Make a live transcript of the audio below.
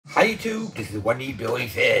Hi YouTube, this is Wendy Billy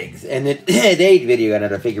Figs, and in today's video I got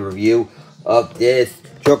another figure review of this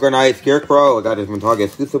Joker Knight Scarecrow. I got this from Target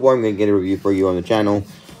exclusive one. I'm going to get a review for you on the channel.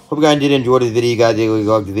 Hope you guys did enjoy this video. You guys did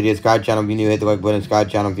like the video. Subscribe channel if you're new. Hit the like button. Subscribe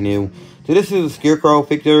channel if you're new. So this is a Scarecrow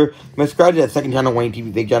figure. I'm subscribed to that second channel, Wendy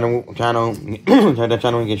TV Fig channel. Try that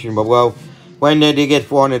channel and get shooting below. When they get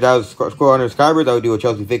 400,000 subscribers, I will do a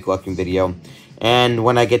Chelsea Fig collection video. And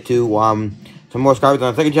when I get to some more subscribers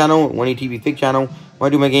on the second channel, Wendy TV Fig channel, when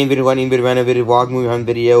I do my game video, random video, vlog, movie run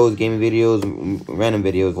videos, gaming videos, random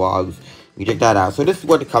videos, vlogs, you check that out. So this is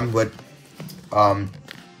what it comes with.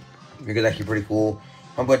 Because actually pretty cool.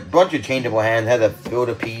 Comes with a bunch of changeable hands. Has a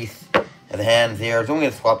build-a piece. Has the hands here. So I'm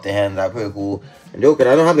gonna swap the hands out. Pretty cool. And Joker,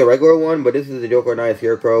 I don't have the regular one, but this is the Joker Knight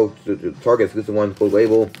Scarecrow. The Target exclusive one, gold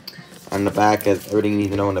label. On the back has everything you need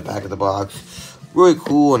to know in the back of the box. Really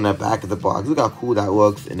cool in the back of the box. Look how cool that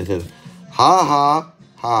looks. And it says, ha ha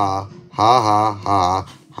ha ha ha ha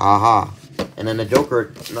ha ha. And then the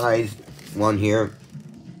Joker Knight one here.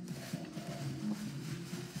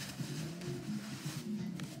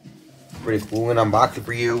 Pretty cool. And unbox it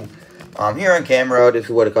for you. Here on camera, this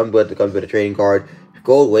is what it comes with. It comes with a trading card.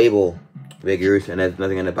 Gold label figures. And there's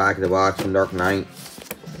nothing in the back of the box from Dark Knight.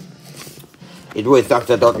 It really sucks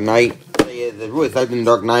that Dark Knight. It really sucks in the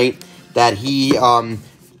Dark Knight that he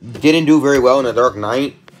didn't do very well in the Dark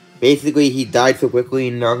Knight. Basically, he died so quickly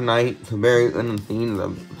in Dark Knight. It's very unseen,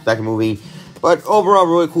 the second movie. But overall,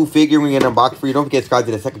 really cool figure. We're going to unbox for you. Don't forget to subscribe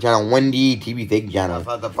to the second channel, Wendy TV Fig channel.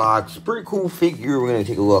 Outside the box, pretty cool figure. We're going to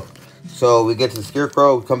take a look. So we get the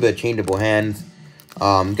Scarecrow. Comes with changeable hands.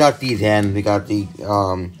 We got these hands. We got the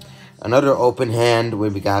another open hand.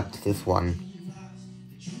 Where we got this one.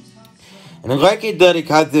 And I like it that it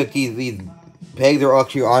has these pegs are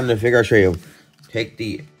actually on the figure. I'll show you. Take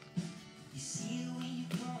the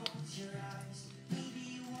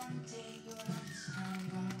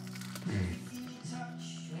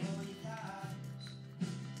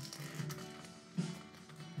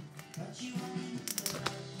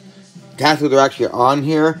tassels are actually on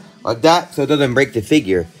here like that, so it doesn't break the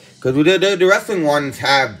figure. Because the wrestling ones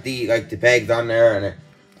have the pegs on there, and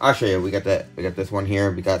I'll show you. We got this one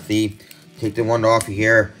here. We got take the one off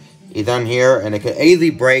here. It's on here, and it can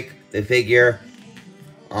easily break the figure.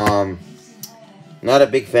 Not a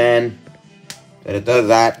big fan that it does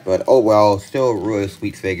that, but oh well. Still a really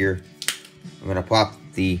sweet figure. I'm gonna pop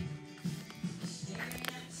the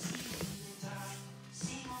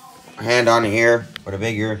hand on here for the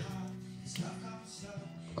figure.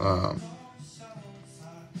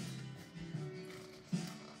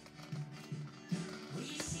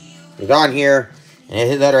 It's on here, and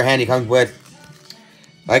his other hand he comes with,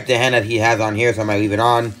 like the hand that he has on here, so I might leave it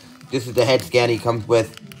on. This is the head scan he comes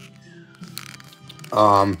with.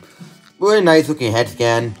 Really nice looking head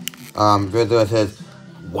scan. It says,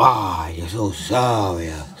 "Why you're so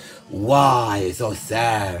serious? Why you're so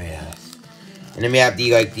serious?" And then we have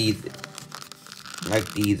these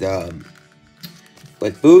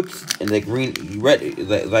boots and the green, red,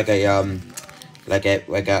 like a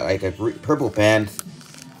purple pants.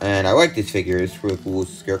 And I like this figure. It's really cool.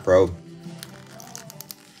 Scarecrow.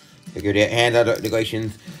 Figure the hand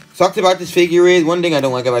articulations. Sucks about this figure is, one thing I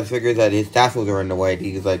don't like about this figure is that his tassels are in the way.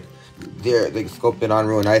 He's they're sculpted on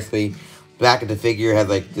really nicely. Back of the figure has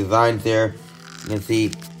designs there. You can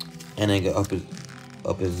see. And then go up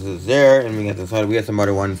is there. And we got the side. We got some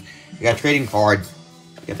other ones. We got trading cards.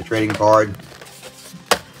 We got the trading card.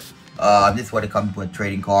 This is what it comes with,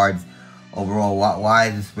 trading cards. Overall, why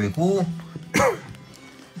is this pretty cool?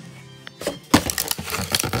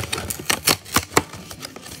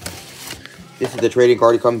 This is the trading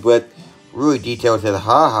card it comes with. Really detailed. It says,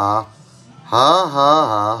 ha ha. Ha ha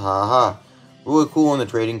ha ha ha. Really cool on the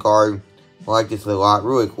trading card. I like this a lot.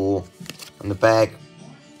 Really cool. On the back,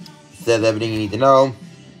 it says everything you need to know.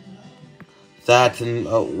 Stats and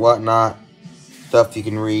whatnot. Stuff you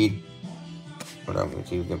can read. Hold on,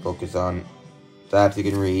 let's see if we can focus on stats you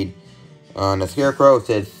can read. On the Scarecrow, it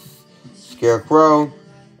says Scarecrow.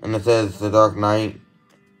 And it says the Dark Knight.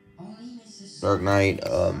 Dark Knight,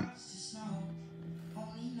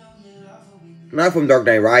 not from Dark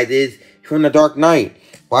Knight Rises. He's from the Dark Knight.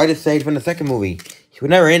 Why does it say he's from the second movie? He was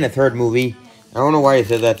never in the third movie. I don't know why he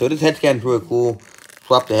said that. So this head scan is really cool.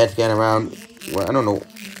 Swap the head scan around. Well, I don't know.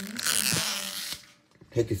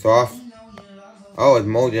 Take this off. Oh, it's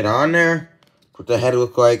molded on there. What the head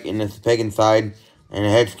looks like, and it's peg inside. And the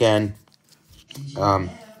head scan.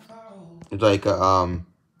 It's like a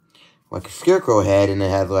Scarecrow head, and it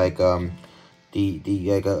has a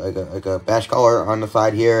bash collar on the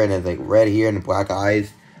side here, and it's red here and black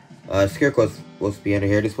eyes. Scarecrow's supposed to be under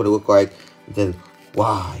here. This is what it looked like. It says,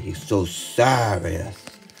 "Why you so serious?"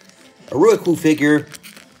 A really cool figure.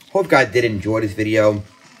 Hope you guys did enjoy this video.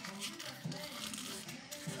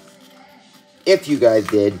 If you guys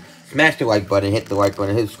did, smash the like button, hit the like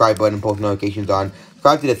button, hit the subscribe button, post notifications on.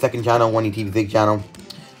 Subscribe to the second channel, One TV Big channel.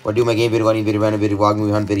 Where I do my game video, running video, random video, vlog,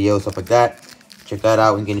 movie hunt videos, stuff like that. Check that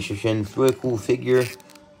out and get in the description. It's a really cool figure.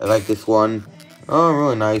 I like this one. Oh,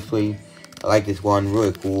 really nicely. I like this one.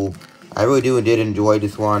 Really cool. I really did enjoy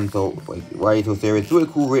this one. So, like, why are you so serious? It's really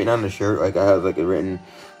cool written on the shirt. Like, I have, like, it written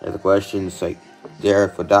as a question. It's, like, there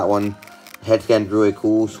for that one. Head scan's really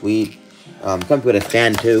cool. Sweet. Comes with a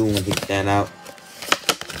stand, too. When you stand out.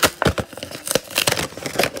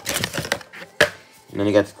 And then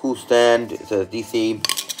you got this cool stand. It says DC.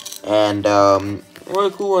 And,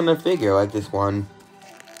 really cool on the figure. I like this one.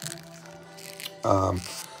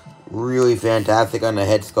 Really fantastic on the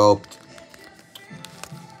head sculpt.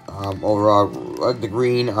 Overall, I like the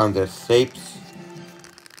green on the shapes.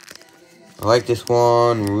 I like this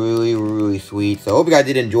one. Really sweet. So I hope you guys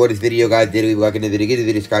did enjoy this video, guys. Did leave a like in the video. Give the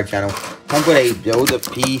video, subscribe channel. Come put a build a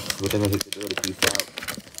piece, which I'm gonna take the build a piece out.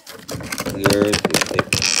 Here's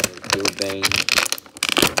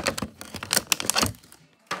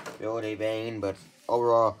build a vein, but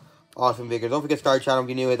overall, awesome figures. Don't forget to subscribe channel if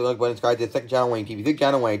you're new. Hit the like button. Subscribe to the second channel, One TV Big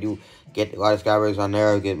channel. When I do get a lot of subscribers on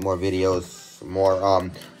there, I get more videos,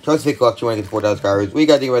 more Trust Fig collection when I get 4,000 subscribers. What do you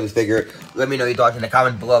guys think about this figure? Let me know your thoughts in the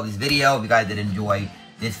comments below this video. If you guys did enjoy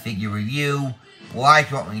this figure review,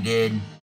 like what we did.